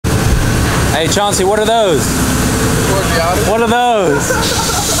Hey, Chauncey, what are those? What are those?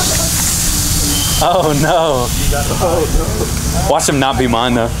 Oh no. Watch them not be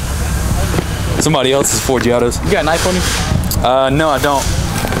mine though. Somebody else's Forgiatos. You got a knife on you? No, I don't.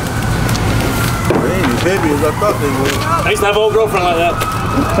 They ain't as heavy as I thought they would. I used to have an old girlfriend like that.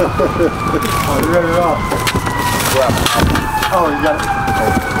 Oh, you got it off. Oh, you got it.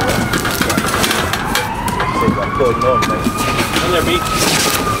 In there, meat.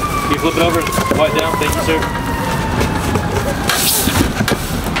 Can you flip it over and wipe down? Thank you, sir.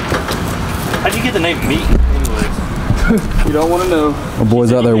 How'd you get the name Meat? Anyways? You don't want to know. My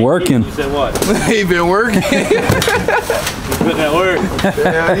boy's out there working. You said what? He been working. He's putting that work.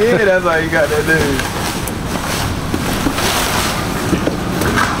 Hell yeah, that's how you got that dude.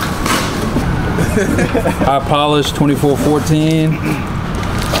 High polish 2414.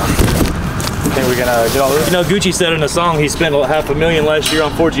 Think we're gonna get all this? You know, Gucci said in a song he spent $500,000 last year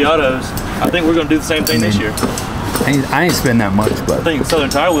on Forgiatos. I think we're gonna do the same thing this year. I ain't spend that much, but I think Southern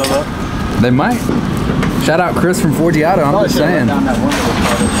Tire will though. they might. Shout out Chris from Forgiato. I'm just saying.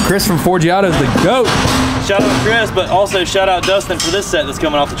 Chris from Forgiato is the GOAT. Shout out Chris, but also shout out Dustin for this set that's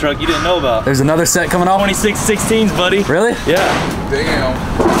coming off the truck you didn't know about. There's another set coming off. 2616s, buddy. Really? Yeah. Damn.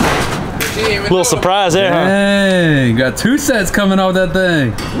 Little surprise there, huh? Hey, got 2 sets coming off that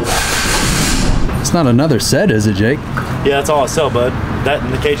thing. It's not another set, is it, Jake? Yeah, that's all I sell, bud. That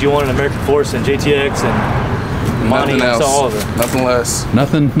and the KG1 and American Force and JTX and Monty. Nothing I else. sell all of it. Nothing less.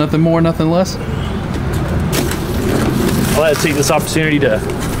 Nothing more, nothing less? I'd like to take this opportunity to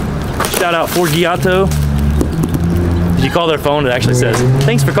shout out Forgiato. If you call their phone, it actually says,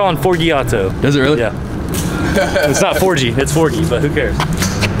 thanks for calling Forgiato. Does it really? Yeah. It's not 4G, it's 4G, but who cares?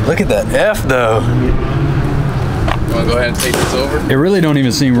 Look at that F, though. You want to go ahead and take this over? It really don't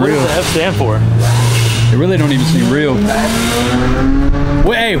even seem What real. does the F stand for? It really don't even seem real.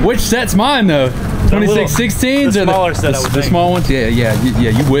 Wait, hey, which set's mine, though? 2616s the or smaller set, I would the think. small ones? Yeah,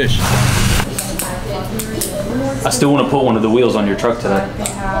 you wish. I still want to put one of the wheels on your truck today.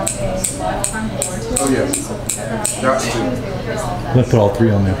 Oh, yeah. Got to. Let's put all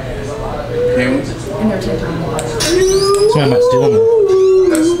 3 on there. Can we? So I'm not stealing them.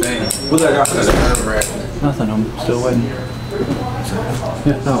 That's the thing. What's that got? That's nerve wracking. Nothing, I'm still waiting.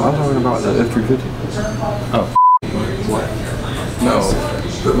 Yeah, no, I'm talking about the F350. Oh. What? No.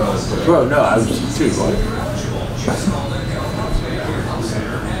 Bro, no, I was too, like.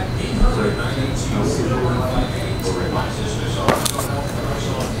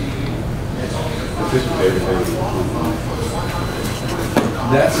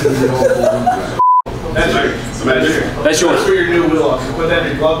 That's yours. For your new wheel off. You put that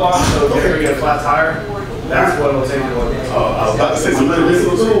in your glove box, so if you ever get a flat tire, that's what it'll take you. Oh, I was about to say some little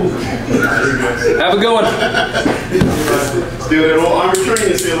Have a good one. Still that old army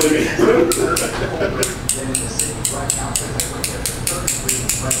training still in me.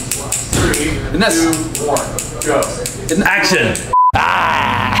 And that's 2, 1, go. in action.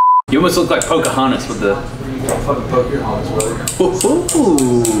 Ah! You almost look like Pocahontas with the.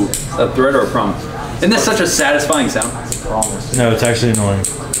 Ooh, a threat or a promise? Isn't that such a satisfying sound? No, it's actually annoying.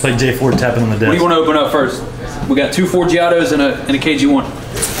 It's like J Ford tapping on the desk. What do you want to open up first? We got 2 Forgiatos and a KG1.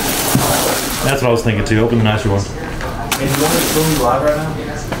 That's what I was thinking too. Open the nicer one. And you want to film live right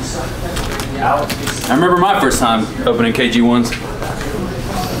now? I remember my first time opening KG1s.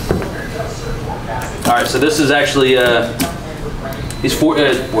 All right, so this is actually these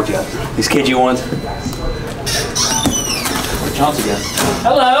Forgiatos, these KG1s. Chauncey again.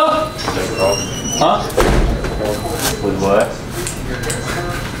 Hello. Huh? With what?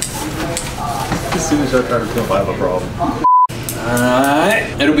 As soon as I try to film, I have a problem.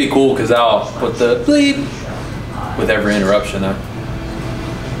 Alright. It'll be cool because I'll put the bleep with every interruption though.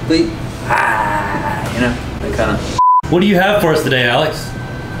 Bleep. Ah, you know, that kind of. What do you have for us today, Alex?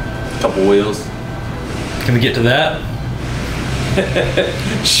 Couple wheels. Can we get to that?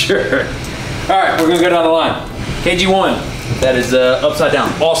 Sure. Alright, we're gonna go down the line. KG1. That is upside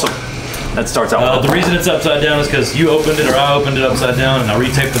down. Awesome. That starts out. The reason it's upside down is because you opened it or I opened it upside down and I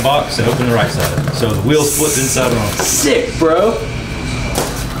retaped the box and opened the right side. So the wheel splits inside and on. Sick, bro.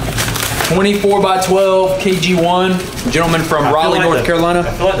 24x12 KG1. Gentleman from Raleigh, North Carolina.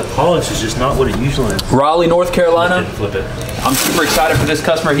 I feel like the polish is just not what it usually is. Raleigh, North Carolina. Flip it. I'm super excited for this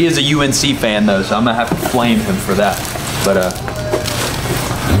customer. He is a UNC fan though, so I'm gonna have to flame him for that. But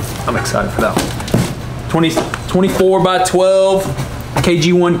I'm excited for that one. 24x12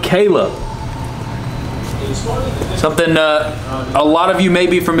 KG1 Kayla. Something a lot of you may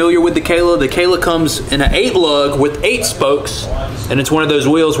be familiar with the Kayla. The Kayla comes in an 8 lug with 8 spokes, and it's one of those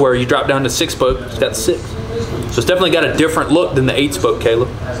wheels where you drop down to 6 spokes. It's got 6. So it's definitely got a different look than the 8-spoke Caleb,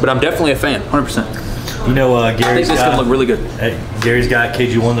 but I'm definitely a fan, 100%. You know, I think Gary's this guy, can look really good. Gary's guy,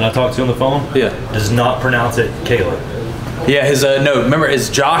 KG1 that I talked to on the phone, does not pronounce it Kayla. Yeah, his no. Remember, is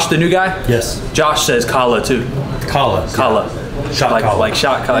Josh the new guy? Yes. Josh says Kala too. Kala. Kala. Shot like, Kala. Like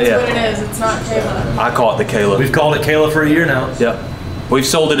shot Kala. That's Yeah. what it is. It's not Kayla. I call it the Kayla. We've called it Kayla for a year now. Yep. We've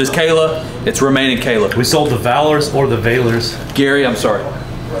sold it as Kayla. It's remaining Kayla. We sold the Valors or the Valors. Gary, I'm sorry.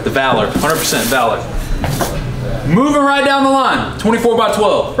 The Valor. 100% Valor. Moving right down the line.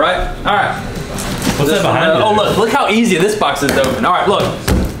 24x12, right? All right. What's that behind you? Oh, look how easy this box is to open. All right, look.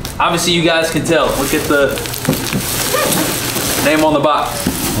 Obviously, you guys can tell. Look at the name on the box.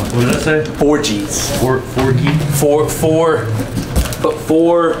 What did I say? 4Gs. Forgi?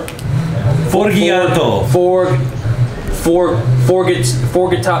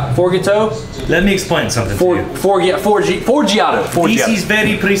 Forgiato? Let me explain something to you. Forgiato. This is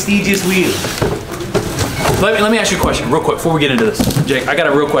very prestigious wheel. Let me ask you a question real quick before we get into this. Jake, I got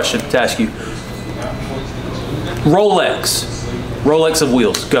a real question to ask you. Rolex of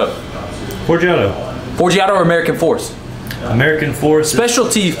wheels, go. Forgiato. Forgiato or American Force? American Force.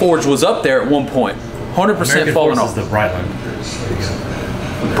 Specialty Forge was up there at one point. 100% falling off. Is the Breitling.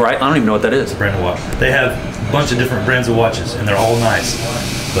 Bright? I don't even know what that is. Brand of watch. They have a bunch of different brands of watches, and they're all nice.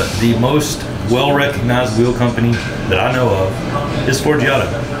 But the most well-recognized wheel company that I know of is Forgiato.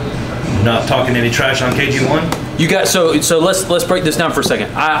 Not talking any trash on KG1. You got so let's break this down for a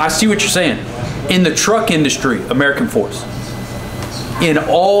second. I see what you're saying. In the truck industry, American Force. In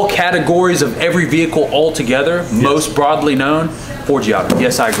all categories of every vehicle altogether, most broadly known, Forgiato.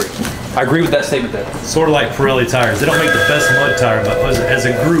 Yes, I agree. I agree with that statement there. Sort of like Pirelli tires. They don't make the best mud tire, but as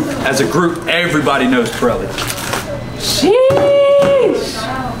a group. As a group, everybody knows Pirelli. Sheesh!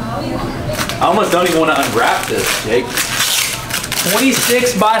 I almost don't even want to unwrap this, Jake.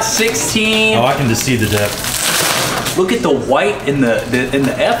 26x16. Oh, I can just see the depth. Look at the white in the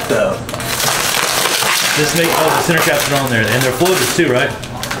F though. Just make all the center caps are on there, and they're floaters too, right?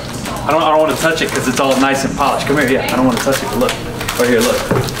 I don't want to touch it because it's all nice and polished. Come here, yeah. I don't want to touch it. But look, right here, look.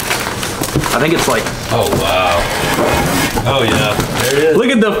 I think it's like. Oh wow. Oh yeah. There it is.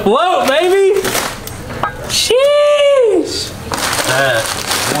 Look at the float, baby. Sheesh. That's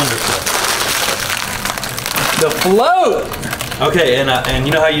wonderful. The float. Okay, and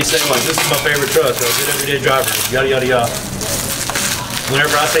you know how you say like this is my favorite truck, so a good everyday driver, yada yada yada.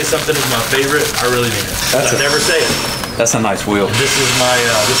 Whenever I say something is my favorite, I really mean it. I never say it. That's a nice wheel. This is my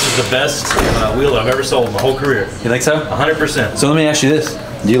this is the best wheel I've ever sold in my whole career. You think so? 100%. So let me ask you this: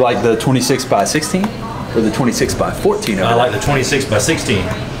 do you like the 26x16 or the 26x14? I like the 26x16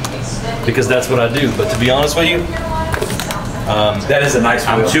 because that's what I do. But to be honest with you, that is a nice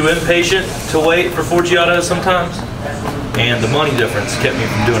wheel. I'm too impatient to wait for Forgiato sometimes, and the money difference kept me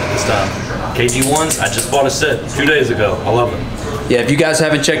from doing it this time. KG1s, I just bought a set 2 days ago. I love them. Yeah, if you guys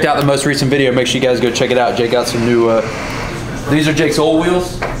haven't checked out the most recent video, make sure you guys go check it out. Jake got some new, these are Jake's old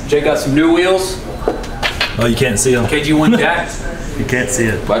wheels. Jake got some new wheels. Oh, you can't see them. KG1 jacked. You can't see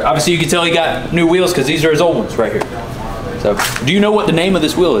it. But obviously you can tell he got new wheels because these are his old ones right here. So, do you know what the name of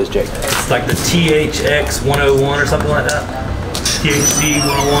this wheel is, Jake? It's like the THX 101 or something like that. THC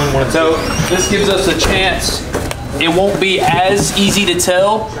 101, 102. So, this gives us a chance. It won't be as easy to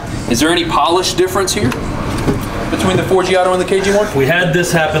tell. Is there any polish difference here between the Forgiato and the KG1? We had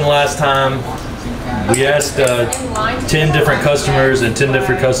this happen last time. We asked 10 different customers, and 10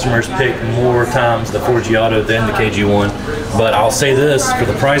 different customers picked more times the Forgiato than the KG1. But I'll say this, for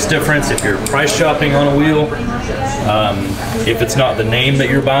the price difference, if you're price shopping on a wheel, if it's not the name that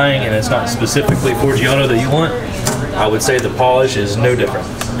you're buying and it's not specifically Forgiato that you want, I would say the polish is no different,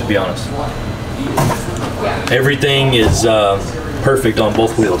 to be honest. Everything is perfect on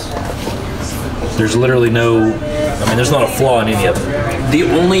both wheels. There's literally no, I mean, there's not a flaw in any of them. The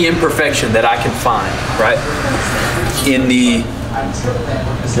only imperfection that I can find, right, in the...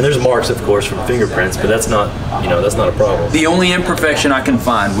 And there's marks, of course, from fingerprints, but that's not, you know, that's not a problem. The only imperfection I can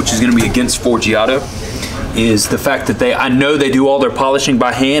find, which is going to be against Forgiato, is the fact that I know they do all their polishing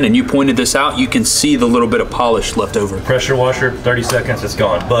by hand, and you pointed this out, you can see the little bit of polish left over. Pressure washer, 30 seconds, it's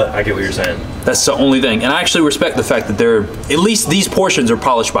gone, but I get what you're saying. That's the only thing. And I actually respect the fact that at least these portions are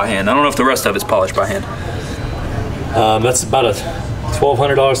polished by hand. I don't know if the rest of it's polished by hand. That's about a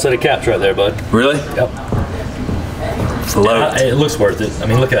 $1,200 set of caps right there, bud. Really? Yep. Float. It looks worth it. I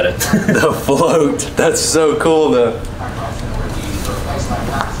mean, look at it. The float. That's so cool, though.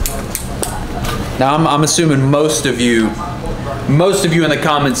 Now, I'm assuming most of you in the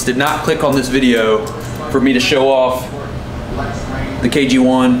comments did not click on this video for me to show off the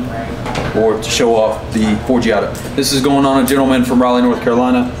KG1 or to show off the Forgiato. This is going on a gentleman from Raleigh, North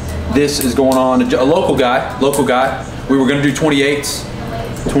Carolina. this is going on. A local guy. We were gonna do 28s.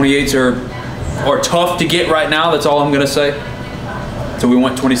 28s are tough to get right now. That's all I'm gonna say. So we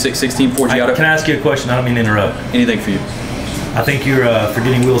went 2616 Forgiato. Can I ask you a question? I don't mean to interrupt. Anything for you. I think you're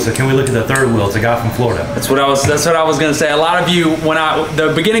forgetting wheels. So can we look at the third wheel? It's a guy from Florida. That's what I was gonna say. A lot of you,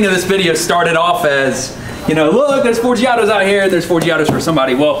 the beginning of this video started off as, you know, look, there's Forgiatos out here. There's Forgiatos for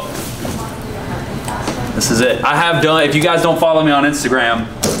somebody. Well, this is it. I have done. If you guys don't follow me on Instagram,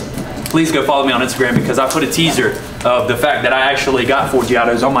 please go follow me on Instagram because I put a teaser of the fact that I actually got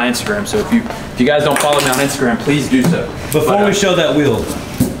Forgiatos on my Instagram. So if you guys don't follow me on Instagram, please do so. Before we show that wheel,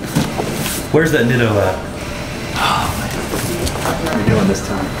 where's that Nitto at? Oh, man. You're doing this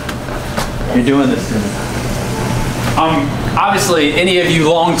to me. You're doing this to me. Obviously, any of you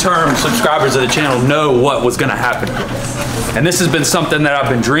long-term subscribers of the channel know what was going to happen. And this has been something that I've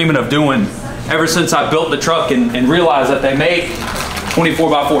been dreaming of doing ever since I built the truck and realized that they make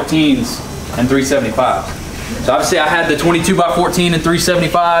 24x14s and 375s. So obviously I had the 22x14 and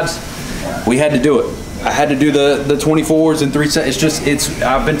 375s. We had to do it. I had to do the 24s and 375s.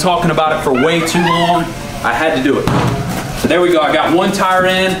 I've been talking about it for way too long. I had to do it. So there we go. I got one tire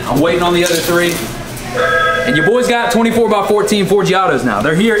in. I'm waiting on the other three. And your boys got 24x14 Forgiatos now.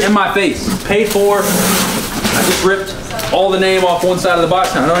 They're here in my face. Paid for. I just ripped all the name off one side of the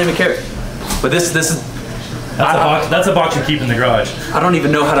box now. I don't even care. But this is that's a box you keep in the garage. I don't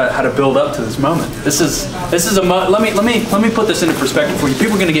even know how to build up to this moment. This is a let me put this into perspective for you.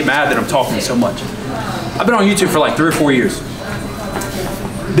 People are gonna get mad that I'm talking so much. I've been on YouTube for like 3 or 4 years.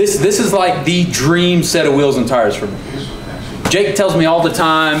 This is like the dream set of wheels and tires for me. Jake tells me all the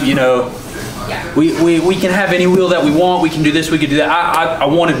time, you know, we can have any wheel that we want. We can do this. We can do that. I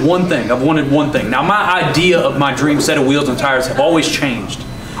wanted one thing. I've wanted one thing. Now my idea of my dream set of wheels and tires have always changed.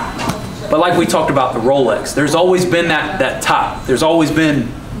 But like we talked about the Rolex, there's always been that top. There's always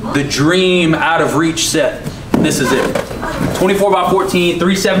been the dream out of reach set. And this is it. 24x14,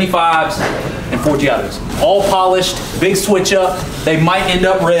 375s, and Forgiatos. All polished, big switch up. They might end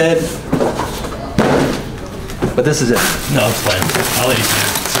up red. But this is it. No, it's fine. I'll let you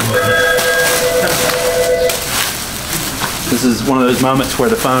This is one of those moments where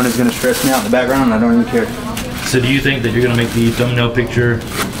the phone is going to stress me out in the background and I don't even care. So do you think that you're going to make the thumbnail picture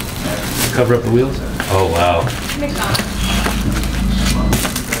cover up the wheels? Oh, wow.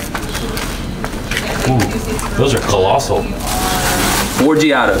 Ooh, those are colossal.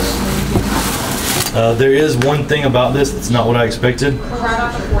 Forgiatos. There is one thing about this that's not what I expected.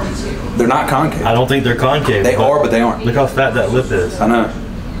 They're not concave. I don't think they're concave. They are, but they aren't. Look how fat that lip is. I know.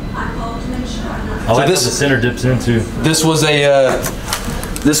 I like this, the center dips into. This was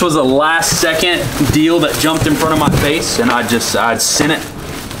a last second deal that jumped in front of my face, and I sent it,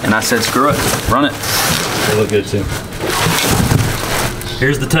 and I said, screw it, run it. They look good too.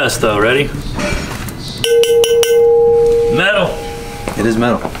 Here's the test though, ready? Metal. It is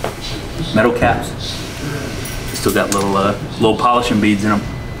metal. Metal caps. Still got little polishing beads in them.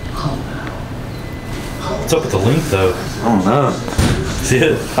 What's up with the length though? I don't know. See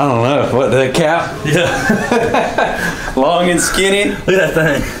it? I don't know. What, the cap? Yeah. Long and skinny. Look at that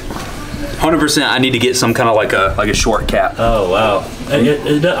thing. 100%. I need to get some kind of like a short cap. Oh wow. I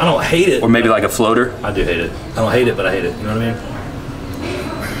don't hate it. Or maybe like a floater. I do hate it. I don't hate it, but I hate it. You know what I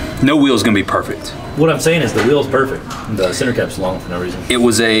mean? No wheel's gonna be perfect. What I'm saying is the wheel's perfect. The center cap's long for no reason. It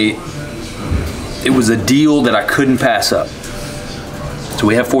was a deal that I couldn't pass up. So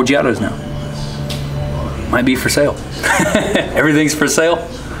we have Forgiatos now. Might be for sale. Everything's for sale.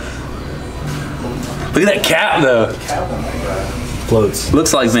 Look at that cap though. Floats.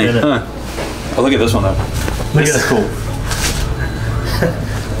 Looks like me. Huh. Oh, look at this one though. Look This at is cool.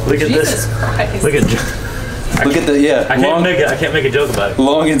 Look at Jesus this. Christ. Look at I can't make a joke about it.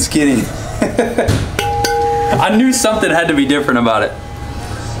 Long and skinny. I knew something had to be different about it.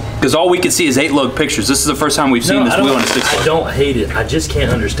 Because all we could see is 8-lug pictures. This is the first time we've seen this wheel in a 6-lug. I don't hate it. I just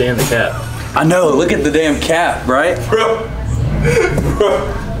can't understand the cap. I know. Look at the damn cap, right?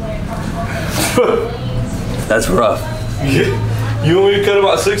 That's rough. You want me to cut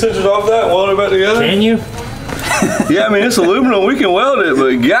about 6 inches off that and weld it back together? Can you? Yeah, I mean, it's aluminum. We can weld it,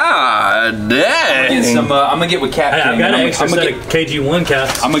 but god dang. I'm gonna get with Cap Hey, King. I've got an I'm extra gonna set of KG1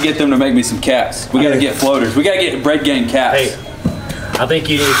 caps. I'm gonna get them to make me some caps. We gotta get floaters. We gotta get bread gang caps. Hey, I think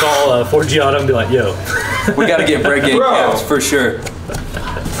you need to call Forgiato and be like, yo. We gotta get bread gang caps for sure.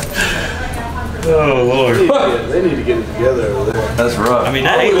 Oh Lord. They need to get it together over there. That's rough. I mean,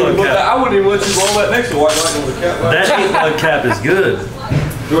 that 8-lug cap. I wouldn't even let you roll that next to white light on the cap. That 8-lug cap is good.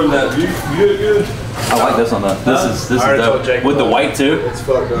 Jordan, that view good? I like this one though. This is already told dope. Jake With the about white too. It's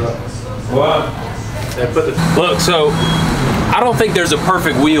fucked up. Wow. They put the Look, so I don't think there's a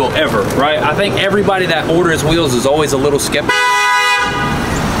perfect wheel ever, right? I think everybody that orders wheels is always a little skeptical.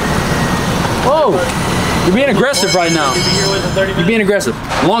 Whoa, you're being aggressive right now. You're being aggressive.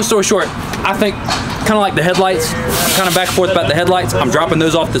 Long story short, I think kind of like the headlights, kind of back and forth about the headlights. I'm dropping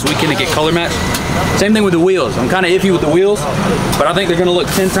those off this weekend to get color matched. Same thing with the wheels. I'm kind of iffy with the wheels, but I think they're gonna look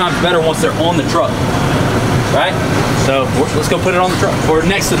 10 times better once they're on the truck, right? So let's go put it on the truck, or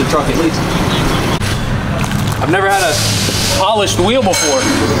next to the truck at least. I've never had a polished wheel before.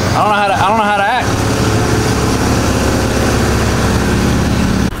 I don't know how to act.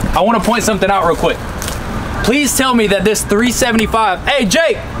 I want to point something out real quick. Please tell me that this 375, hey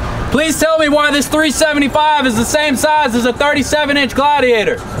Jake, please tell me why this 375 is the same size as a 37-inch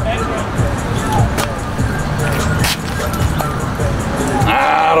Gladiator.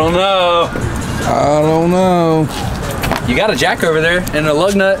 I don't know. I don't know. You got a jack over there and a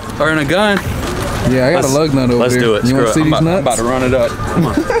lug nut or in a gun. Yeah, I got a lug nut over there. Let's do it. You want to see these nuts? I'm about to run it up. Come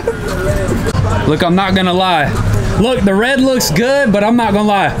on. Look, I'm not gonna lie. Look, the red looks good, but I'm not gonna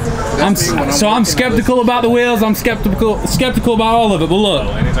lie. I'm skeptical about the wheels. I'm skeptical about all of it. But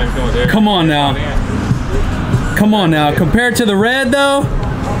look, come on now. Come on now. Compared to the red though,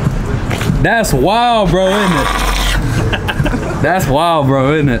 that's wild, bro, isn't it? That's wild,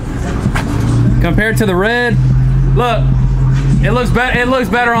 bro, isn't it? Compared to the red, look, it looks better. It looks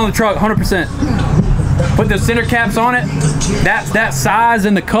better on the truck, 100%. Put the center caps on it. That size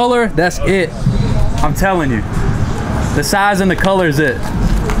and the color, that's it. I'm telling you, the size and the color is it.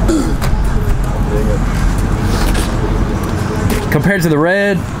 Compared to the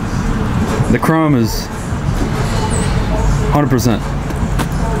red, the chrome is 100%.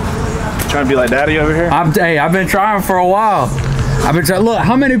 Trying to be like daddy over here? Hey, I've been trying for a while. I've been trying. Look,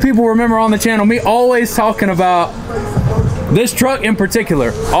 how many people remember on the channel me always talking about this truck in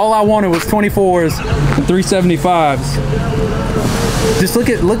particular? All I wanted was 24s and 375s. Just look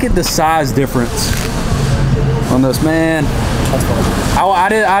at the size difference on this, man. I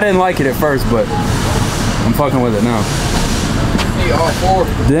didn't like it at first, but I'm fucking with it now.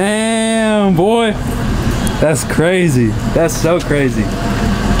 Damn, boy, that's crazy. That's so crazy.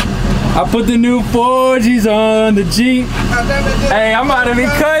 I put the new Forgies on the Jeep. Hey, I'm about to be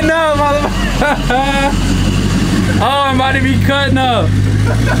cutting up, motherfucker. Oh, I'm about to be cutting up.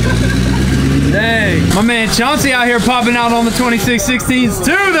 Dang. My man Chauncey out here popping out on the 2616s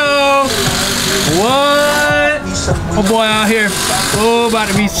too, though. What? Oh boy out here. Oh, about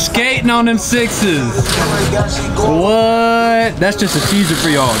to be skating on them 6s. What? That's just a teaser for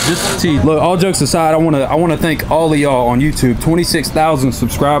y'all. Just a teaser. Look, all jokes aside, I wanna thank all of y'all on YouTube. 26,000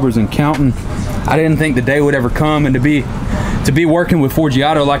 subscribers and counting. I didn't think the day would ever come, and to be working with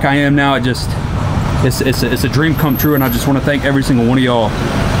Forgiato like I am now, it's a dream come true, and I just want to thank every single one of y'all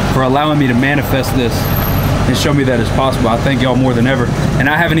for allowing me to manifest this and show me that it's possible. I thank y'all more than ever, and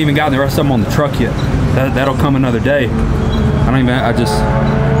I haven't even gotten the rest of them on the truck yet. That'll come another day.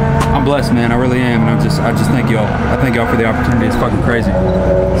 I'm blessed, man. I really am, and I just thank y'all. I thank y'all for the opportunity. It's fucking crazy.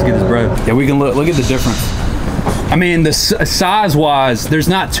 Let's get this bread. Yeah, we can look at the difference. I mean, the size-wise, there's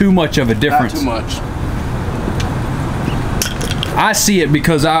not too much of a difference. Not too much. I see it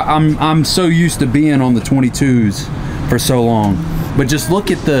because I'm so used to being on the 22s for so long. But just look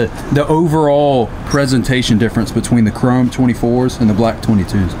at the overall presentation difference between the chrome 24s and the black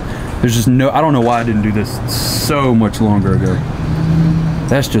 22s. There's just no, I don't know why I didn't do this so much longer ago.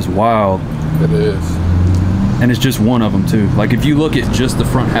 That's just wild. It is. And it's just one of them too. Like if you look at just the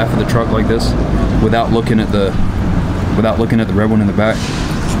front half of the truck like this, without looking at the red one in the back,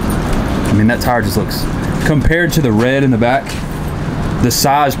 I mean that tire just looks, compared to the red in the back, the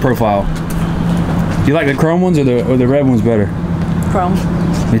size profile. Do you like the chrome ones or the red ones better? Chrome.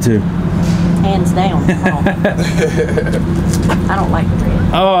 Me too. Hands down. Chrome. I don't like the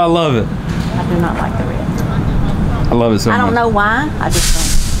red. Oh, I love it. I do not like the red. I love it so much. I don't know why. I just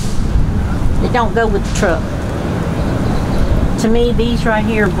don't. It don't go with the truck. To me, these right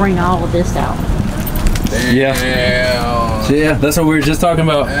here bring all of this out. Damn. Yeah, that's what we were just talking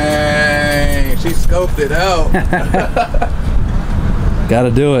about. Dang, she scoped it out. Gotta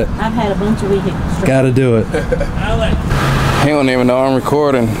do it. I've had a bunch of vehicles. Gotta do it. He don't even know I'm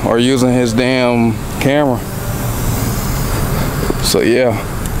recording or using his damn camera. So yeah,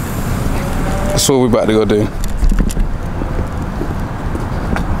 that's what we about to go do.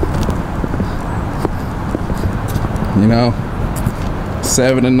 You know,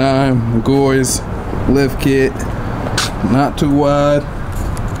 7 to 9 Goys lift kit, not too wide,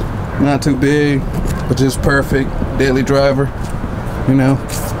 not too big, but just perfect daily driver. You know,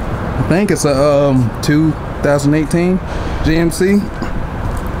 I think it's a 2018 GMC.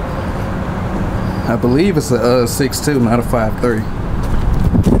 I believe it's a 6'2", not a 5'3".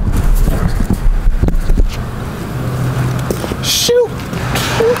 Shoot!